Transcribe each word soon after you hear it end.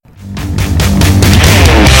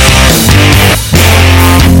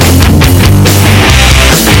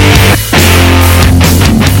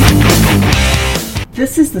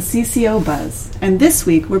This is the CCO Buzz, and this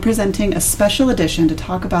week we're presenting a special edition to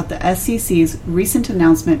talk about the SEC's recent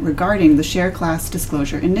announcement regarding the Share Class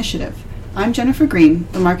Disclosure Initiative. I'm Jennifer Green,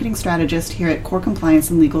 the marketing strategist here at Core Compliance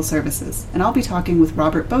and Legal Services, and I'll be talking with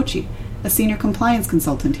Robert Bocci, a senior compliance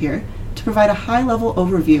consultant here, to provide a high-level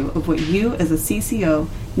overview of what you as a CCO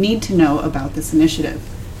need to know about this initiative.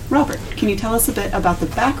 Robert, can you tell us a bit about the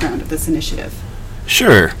background of this initiative?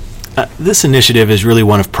 Sure. This initiative is really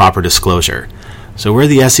one of proper disclosure. So where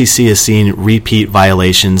the SEC has seen repeat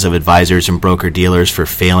violations of advisors and broker-dealers for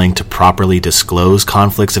failing to properly disclose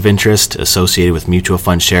conflicts of interest associated with mutual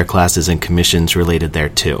fund share classes and commissions related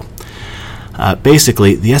thereto.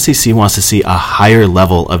 Basically, the SEC wants to see a higher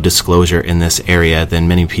level of disclosure in this area than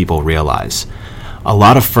many people realize. A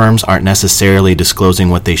lot of firms aren't necessarily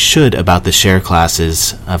disclosing what they should about the share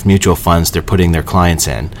classes of mutual funds they're putting their clients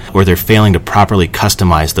in, or they're failing to properly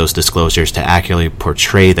customize those disclosures to accurately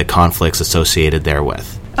portray the conflicts associated therewith.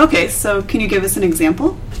 Okay, so can you give us an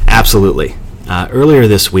example? Absolutely. Earlier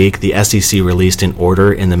this week, the SEC released an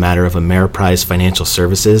order in the matter of Ameriprise Financial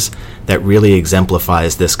Services that really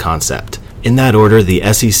exemplifies this concept. In that order,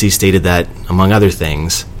 the SEC stated that, among other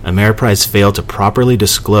things, Ameriprise failed to properly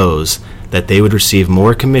disclose that they would receive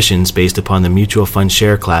more commissions based upon the mutual fund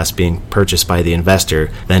share class being purchased by the investor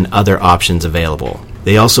than other options available.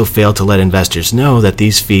 They also failed to let investors know that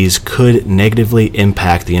these fees could negatively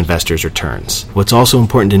impact the investor's returns. What's also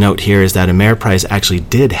important to note here is that Ameriprise actually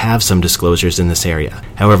did have some disclosures in this area.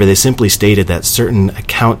 However, they simply stated that certain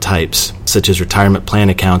account types, such as retirement plan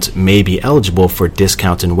accounts, may be eligible for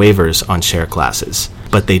discounts and waivers on share classes,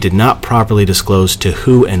 but they did not properly disclose to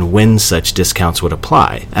who and when such discounts would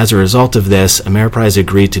apply. As a result of this, Ameriprise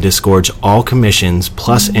agreed to disgorge all commissions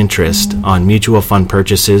plus interest on mutual fund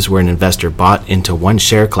purchases where an investor bought into one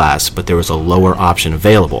share class, but there was a lower option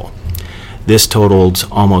available. This totaled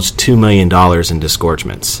almost $2 million in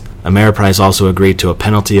disgorgements. Ameriprise also agreed to a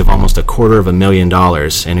penalty of almost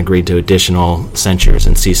 $250,000 and agreed to additional censures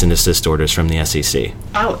and cease and desist orders from the SEC.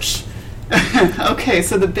 Ouch. Okay,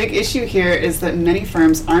 so the big issue here is that many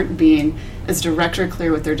firms aren't being as direct or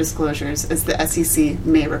clear with their disclosures as the SEC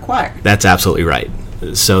may require. That's absolutely right.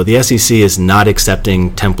 So the SEC is not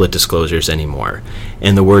accepting template disclosures anymore,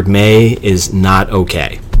 and the word may is not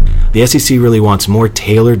okay. The SEC really wants more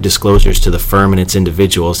tailored disclosures to the firm and its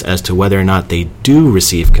individuals as to whether or not they do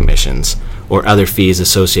receive commissions or other fees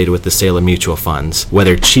associated with the sale of mutual funds,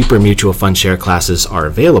 whether cheaper mutual fund share classes are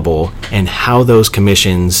available, and how those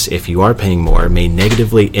commissions, if you are paying more, may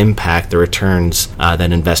negatively impact the returns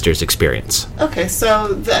that investors experience. Okay, so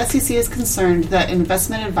the SEC is concerned that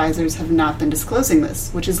investment advisors have not been disclosing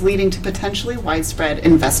this, which is leading to potentially widespread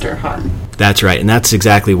investor harm. That's right, and that's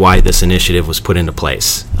exactly why this initiative was put into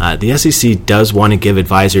place. The SEC does want to give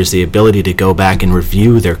advisors the ability to go back and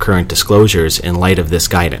review their current disclosures in light of this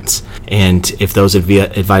guidance. And if those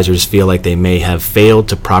advisors feel like they may have failed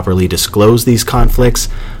to properly disclose these conflicts,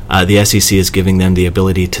 the SEC is giving them the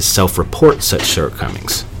ability to self-report such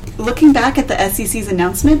shortcomings. Looking back at the SEC's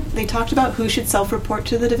announcement, they talked about who should self-report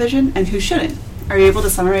to the division and who shouldn't. Are you able to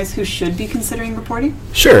summarize who should be considering reporting?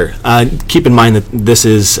 Sure. Keep in mind that this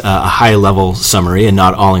is a high-level summary and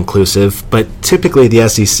not all-inclusive, but typically the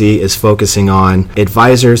SEC is focusing on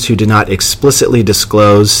advisors who did not explicitly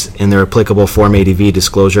disclose in their applicable Form ADV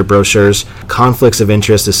disclosure brochures conflicts of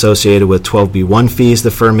interest associated with 12b1 fees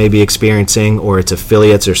the firm may be experiencing or its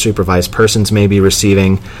affiliates or supervised persons may be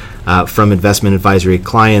receiving from investment advisory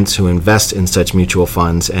clients who invest in such mutual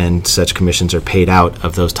funds, and such commissions are paid out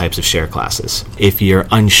of those types of share classes. If you're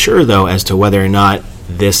unsure, though, as to whether or not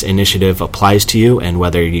this initiative applies to you and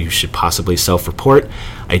whether you should possibly self-report,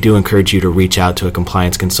 I do encourage you to reach out to a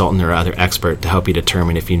compliance consultant or other expert to help you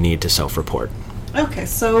determine if you need to self-report. Okay,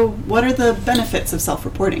 so what are the benefits of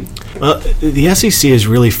self-reporting? Well, the SEC is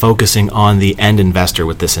really focusing on the end investor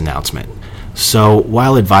with this announcement. So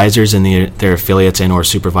while advisors and their affiliates and or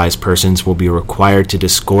supervised persons will be required to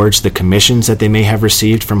disgorge the commissions that they may have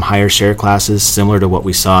received from higher share classes, similar to what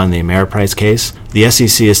we saw in the Ameriprise case, the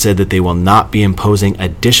SEC has said that they will not be imposing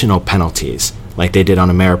additional penalties like they did on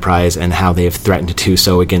Ameriprise and how they have threatened to do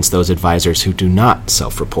so against those advisors who do not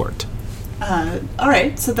self-report. All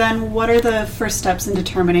right, so then what are the first steps in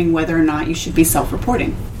determining whether or not you should be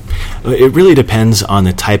self-reporting? It really depends on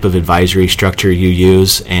the type of advisory structure you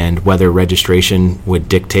use and whether registration would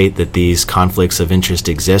dictate that these conflicts of interest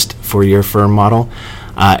exist for your firm model.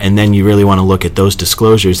 And then you really want to look at those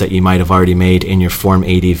disclosures that you might have already made in your Form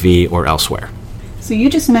ADV or elsewhere. So you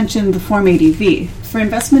just mentioned the Form ADV. For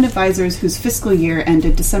investment advisors whose fiscal year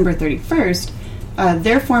ended December 31st,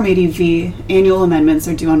 their Form ADV annual amendments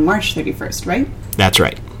are due on March 31st, right? That's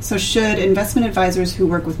right. So should investment advisors who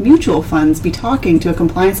work with mutual funds be talking to a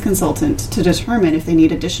compliance consultant to determine if they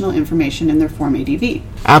need additional information in their Form ADV?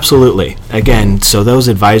 Absolutely. Again, so those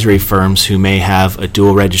advisory firms who may have a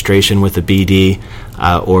dual registration with a BD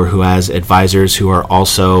or who has advisors who are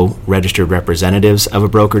also registered representatives of a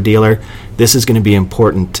broker-dealer, this is going to be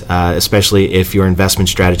important, especially if your investment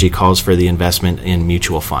strategy calls for the investment in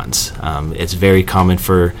mutual funds. It's very common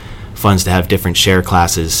for funds to have different share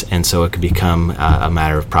classes, and so it could become a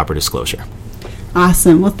matter of proper disclosure.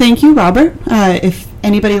 Awesome. Well, thank you, Robert. If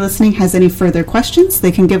anybody listening has any further questions,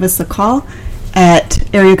 they can give us a call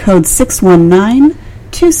at area code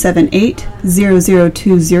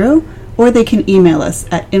 619-278-0020, or they can email us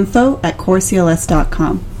at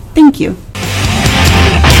info@corecls.com. Thank you.